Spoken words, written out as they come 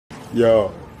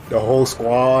Yo, the whole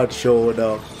squad showed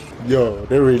up. Yo,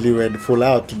 they really went full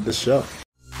out to the show.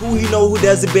 Who you know who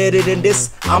does it better than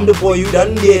this? I'm the boy, you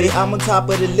done get it. I'm on top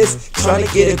of the list, trying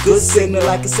to get a good signal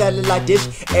like a satellite dish.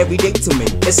 Every day to me,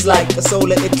 it's like a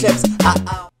solar eclipse.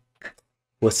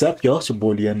 What's up, y'all? It's your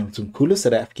boy Leon, some coolest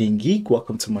at s.a.geek.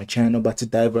 Welcome to my channel. About to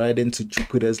dive right into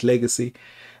Jupiter's Legacy,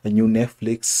 a new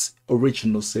Netflix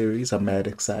original series. I'm mad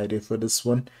excited for this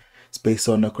one. It's based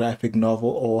on a graphic novel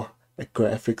or a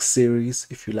graphic series,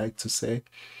 if you like to say.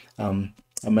 I'm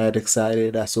mad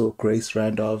excited. I saw Grace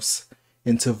Randolph's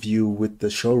interview with the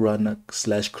showrunner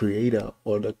slash creator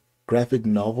or the graphic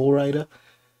novel writer.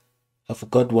 I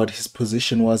forgot what his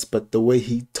position was, but the way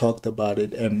he talked about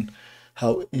it and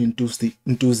how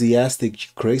enthusiastic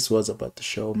Grace was about the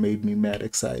show made me mad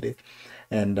excited.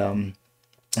 And I'm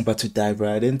about to dive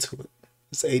right into it.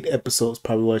 It's 8 episodes,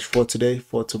 probably watch 4 today,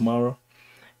 4 tomorrow.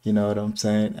 You know what I'm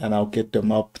saying? And I'll get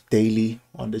them up daily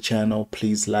on the channel.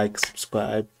 Please like,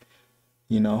 subscribe.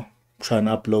 You know, trying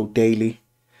to upload daily.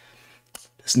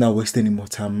 Let's not waste any more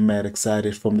time. I'm mad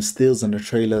excited. From the stills and the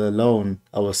trailer alone,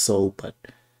 I was sold. But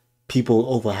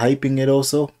people overhyping it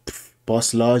also.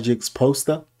 Boss Logic's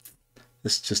poster.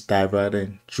 Let's just dive right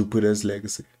in. Jupiter's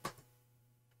Legacy.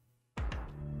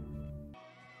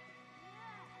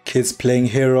 Kids playing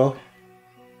hero.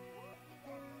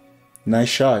 Nice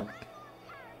shot.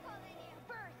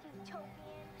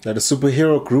 That a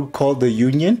superhero group called the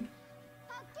Union?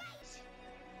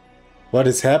 What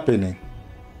is happening?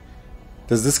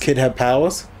 Does this kid have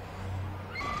powers?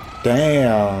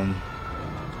 Damn.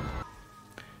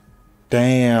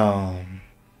 Damn.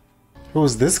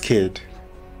 Who's this kid?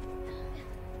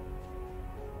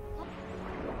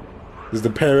 Is the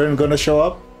parent gonna show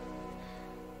up?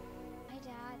 My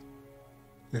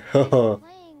dad.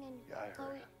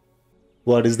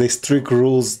 What, is there strict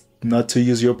rules not to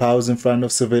use your powers in front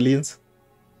of civilians?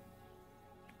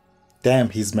 Damn,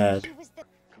 he's mad.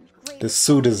 The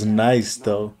suit is nice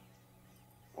though.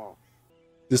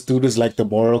 This dude is like the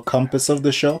moral compass of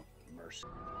the show.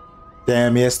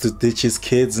 Damn, he has to ditch his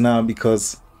kids now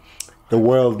because the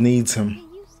world needs him.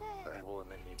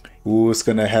 Ooh, it's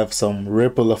gonna have some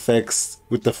ripple effects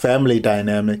with the family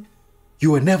dynamic.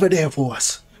 You were never there for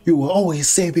us. You were always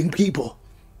saving people.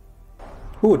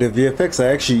 Ooh, the VFX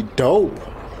are actually dope.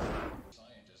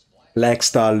 Black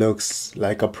Star looks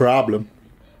like a problem.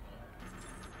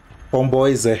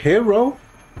 Homeboy is a hero.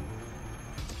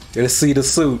 Let's see the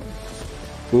suit.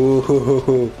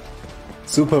 Ooh,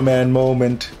 Superman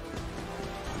moment.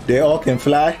 They all can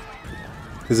fly.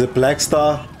 Is it Black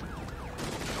Star?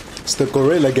 It's the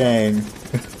Gorilla Gang.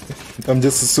 I'm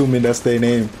just assuming that's their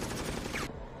name.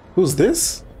 Who's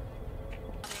this?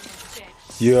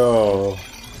 Yo.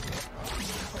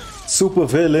 Super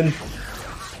villain.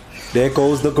 There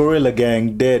goes the Gorilla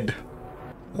Gang dead.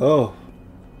 Oh.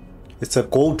 It's a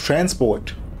gold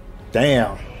transport.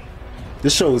 Damn.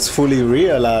 This show is fully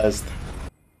realized.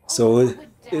 So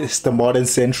it's the modern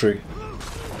century.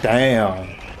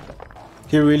 Damn.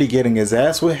 He really getting his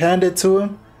ass handed to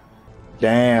him?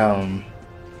 Damn.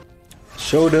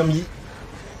 Showed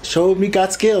me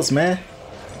got skills, man.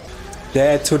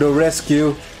 Dad to the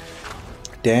rescue.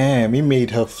 Damn, he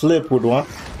made her flip with one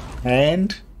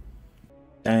hand.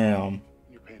 Damn.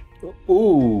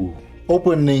 Ooh.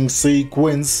 Opening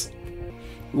sequence.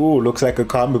 Ooh, looks like a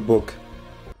comic book.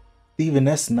 Stephen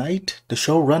S. Knight, the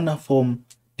showrunner from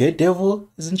Daredevil,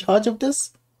 is in charge of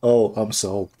this? Oh, I'm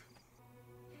sold.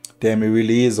 Damn, it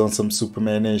really is on some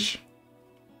Superman-ish.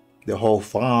 The whole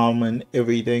farm and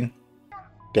everything.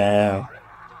 Damn.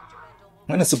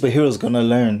 When a superhero's gonna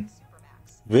learn?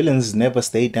 Villains never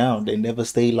stay down. They never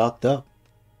stay locked up.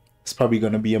 It's probably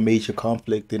gonna be a major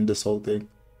conflict in this whole thing.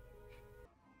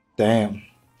 Damn.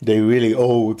 They really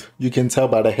old. You can tell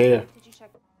by the hair.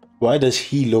 Why does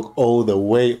he look older?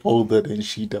 Way older than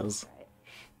she does.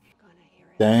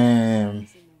 Damn.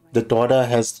 The daughter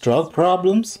has drug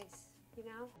problems?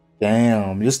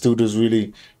 Damn, this dude is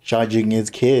really charging his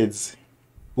kids.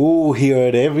 Ooh, he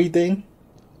heard everything?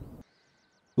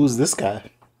 Who's this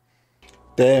guy?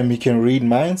 Damn, he can read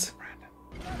minds?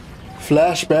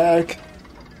 Flashback.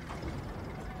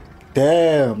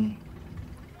 Damn.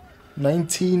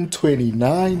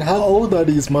 1929? How old are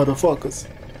these motherfuckers?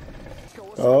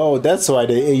 Oh, that's why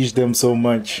they aged them so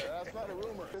much.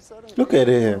 Look at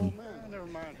him.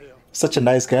 Such a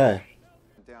nice guy.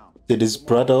 Did his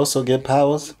brother also get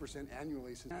powers?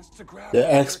 The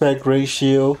aspect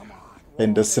ratio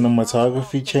and the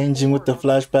cinematography changing with the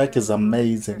flashback is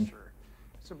amazing.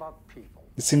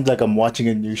 It seems like I'm watching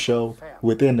a new show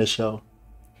within the show.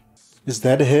 Is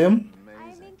that him?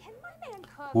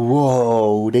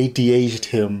 Whoa, they de-aged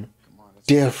him.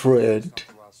 Different.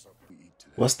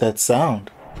 What's that sound?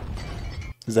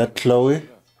 Is that Chloe?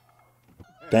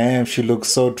 Damn, she looks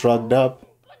so drugged up.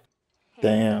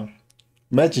 Damn.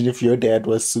 Imagine if your dad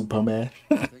was Superman.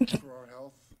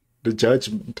 The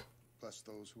judgment.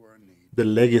 The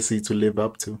legacy to live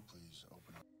up to.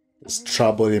 It's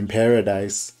trouble in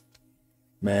paradise.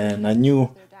 Man, I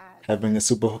knew having a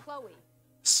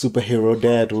superhero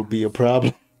dad would be a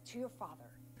problem.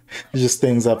 Just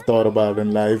things I've thought about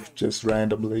in life, just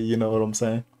randomly, you know what I'm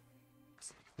saying?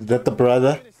 Is that the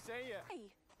brother?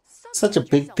 Such a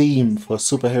big theme for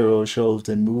superhero shows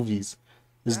and movies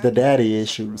is the daddy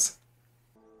issues.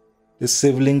 The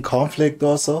sibling conflict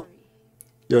also?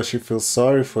 Yo, she feels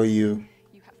sorry for you.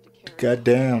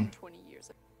 Goddamn.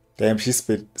 Damn, she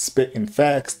spitting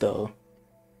facts though.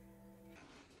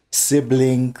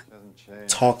 Sibling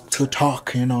talk to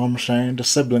talk, you know what I'm saying? The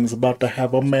siblings about to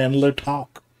have a manly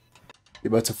talk. You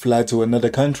about to fly to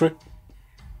another country?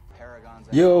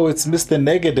 Yo, it's Mr.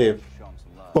 Negative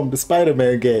from the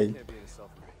Spider-Man gang.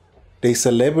 They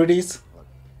celebrities?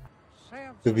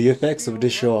 The VFX of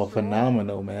this show are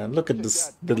phenomenal, man. Look at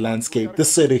this, the landscape, the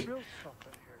city.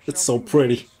 It's so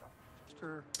pretty.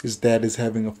 His dad is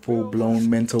having a full-blown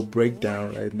mental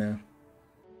breakdown right now.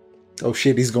 Oh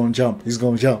shit, he's gonna jump. He's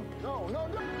gonna jump.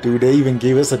 Dude, they even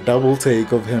gave us a double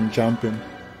take of him jumping.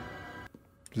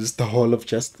 Is this the Hall of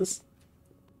Justice?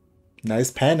 Nice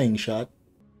panning shot.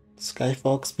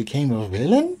 Skyfox became a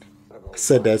villain? I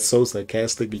said that so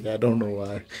sarcastically, I don't know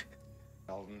why.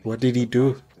 What did he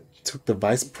do? Took the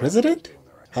vice president?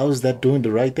 How is that doing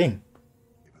the right thing?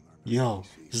 Yo,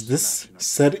 is this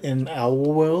set in our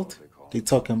world? They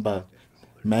talking about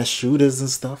mass shooters and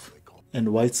stuff?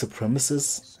 And white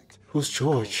supremacists? Who's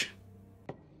George?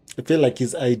 I feel like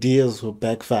his ideas will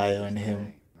backfire on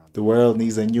him. The world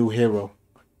needs a new hero.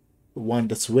 One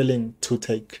that's willing to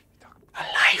take a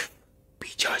life, be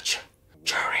judge,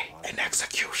 jury, and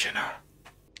executioner.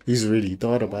 He's really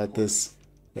thought about this.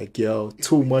 Like, yo,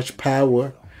 too much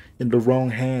power in the wrong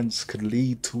hands could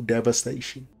lead to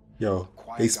devastation. Yo,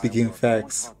 they speaking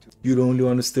facts. You the only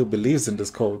one who still believes in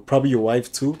this code. Probably your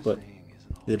wife too, but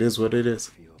it is what it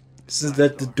is. Is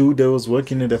that the dude that was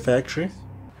working in the factory?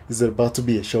 Is it about to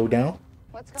be a showdown?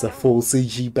 It's a full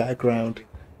CG background.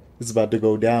 It's about to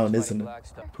go down, isn't it?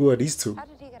 Who are these two?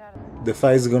 The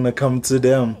fight's gonna come to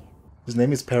them. His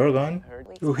name is Paragon?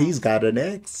 Oh, he's got an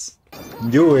ex.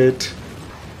 Do it.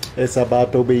 It's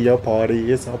about to be your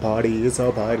party. It's a party. It's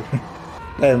a party.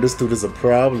 Damn, this dude is a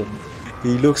problem. He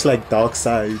looks like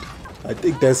Darkseid. I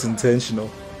think that's intentional.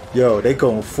 Yo, they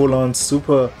going full on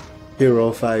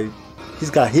superhero fight. He's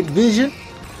got hit vision?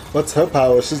 What's her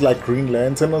power? She's like Green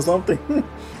Lantern or something?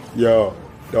 Yo,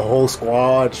 the whole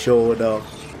squad showed up.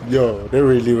 Yo, they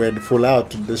really went full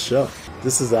out in this show.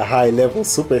 This is a high level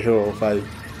superhero fight.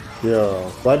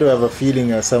 Yo, why do I have a feeling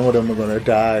that some of them are gonna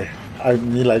die? I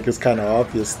mean, like, it's kind of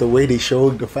obvious. The way they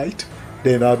showed the fight,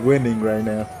 they're not winning right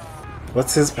now.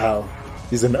 What's his power?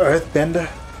 He's an earthbender?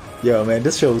 Yo, man,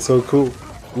 this show is so cool.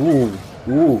 Ooh,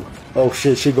 ooh. Oh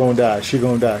shit, she gonna die. She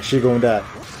gonna die. She gonna die.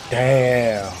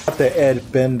 Damn. Got the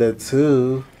earthbender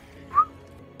too.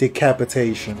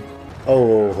 Decapitation.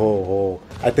 Oh.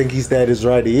 I think his dad is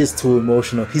right. He is too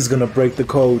emotional. He's gonna break the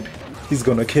code. He's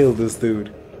gonna kill this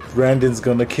dude. Brandon's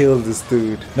gonna kill this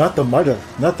dude. Not the mother.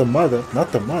 Not the mother.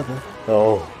 Not the mother.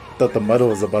 Oh, thought the mother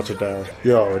was about to die.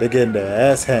 Yo, they're getting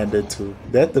their ass handed to.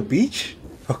 That the beach?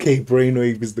 Okay,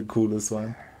 Brainwave is the coolest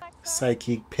one.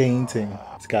 Psychic painting.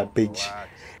 It's got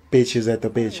bitches at the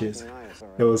bitches.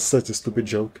 That was such a stupid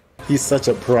joke. He's such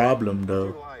a problem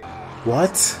though.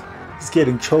 What? He's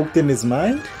getting choked in his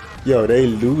mind? Yo, they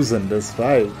losing this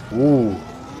fight. Ooh.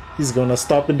 He's gonna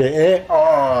stop in the air.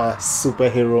 Oh,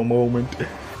 superhero moment.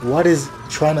 What is he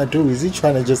trying to do? Is he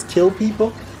trying to just kill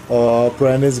people? Oh,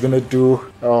 Brandon's gonna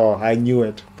do... Oh, I knew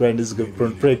it. Brandon's gonna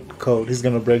break the code. He's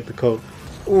gonna break the code.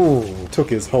 Ooh, took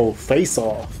his whole face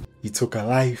off. He took a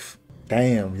life.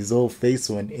 Damn, his whole face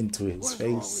went into his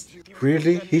face.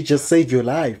 Really? He just saved your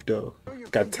life though.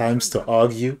 Got times to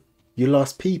argue? You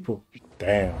lost people.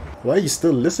 Damn. Why are you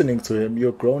still listening to him? You're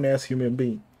a grown-ass human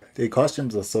being. Their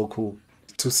costumes are so cool.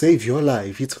 To save your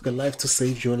life. He took a life to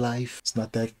save your life. It's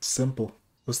not that simple.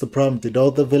 What's the problem? Did all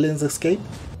the villains escape?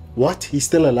 What? He's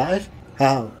still alive?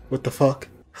 How? What the fuck?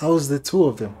 How is there two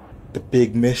of them? The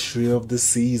big mystery of the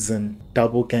season.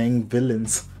 Double gang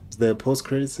villains. Is there a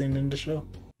post-credit scene in the show?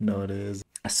 No, there is.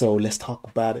 So let's talk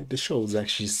about it. The show is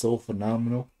actually so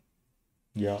phenomenal.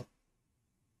 Yeah.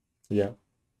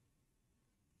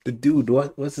 The dude,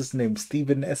 what's his name?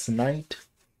 Stephen S. Knight?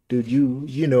 Dude,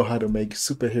 you know how to make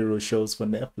superhero shows for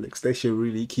Netflix. They should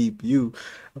really keep you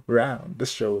around.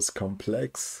 This show is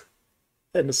complex.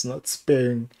 And it's not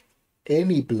sparing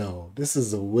any blow. This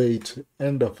is a way to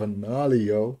end a finale,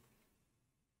 yo.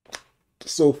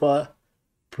 So far,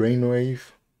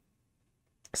 Brainwave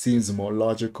seems more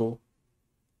logical,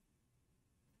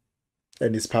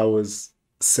 and his powers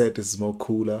set is more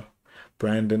cooler.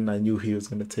 Brandon, I knew he was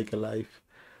gonna take a life.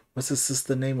 What's his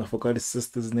sister name? I forgot his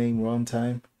sister's name. Wrong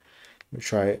time. Let me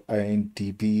try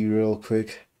IMDb real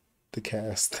quick. The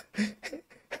cast.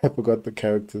 I forgot the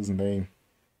character's name.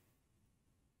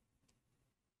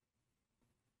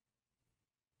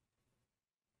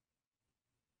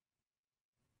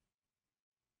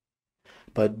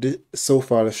 But so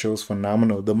far, the show's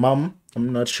phenomenal. The mom,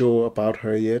 I'm not sure about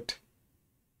her yet.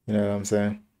 You know what I'm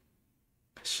saying?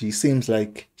 She seems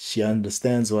like she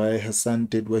understands why her son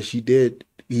did what she did.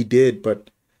 He did, but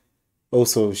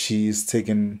also she's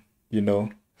taken, her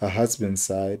husband's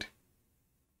side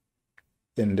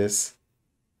in this.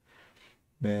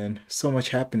 Man, so much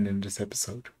happened in this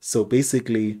episode. So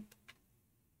basically,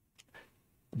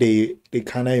 they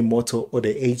kind of immortal or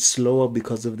they age slower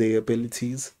because of their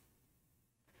abilities,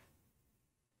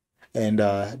 and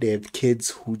they have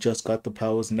kids who just got the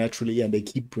powers naturally, and they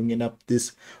keep bringing up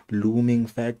this looming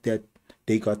fact that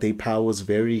they got their powers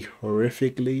very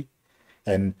horrifically,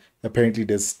 and apparently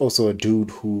there's also a dude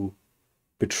who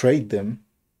betrayed them.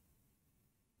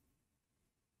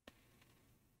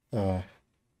 uh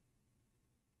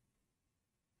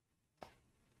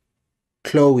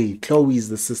Chloe's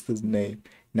the sister's name.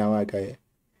 Now I got it.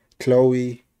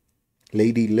 Chloe,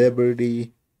 Lady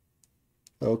Liberty.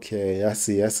 Okay, I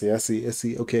see.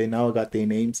 Okay, now I got their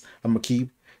names. I'm gonna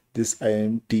keep this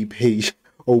IMDb page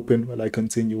open while I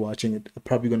continue watching it. I'm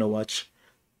probably gonna watch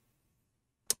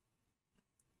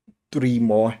three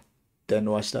more, then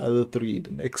watch the other three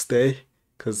the next day,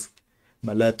 because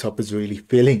my laptop is really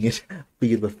feeling it.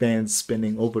 Feel the fans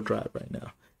spinning overdrive right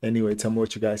now. Anyway, tell me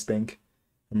what you guys think.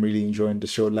 I'm really enjoying the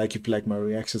show. Like if you like my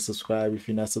reaction, subscribe if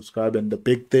you're not subscribed. And the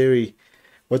big theory,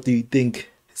 what do you think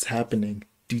is happening?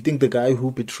 Do you think the guy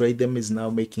who betrayed them is now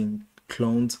making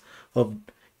clones of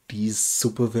these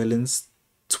supervillains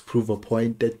to prove a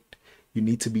point that you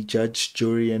need to be judge,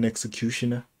 jury, and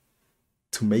executioner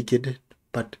to make it?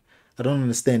 But I don't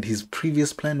understand. His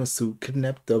previous plan was to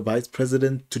kidnap the vice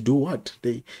president to do what?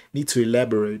 They need to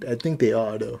elaborate. I think they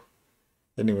are, though.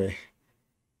 Anyway,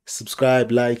 subscribe,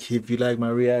 like if you like my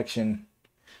reaction.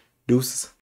 Deuces.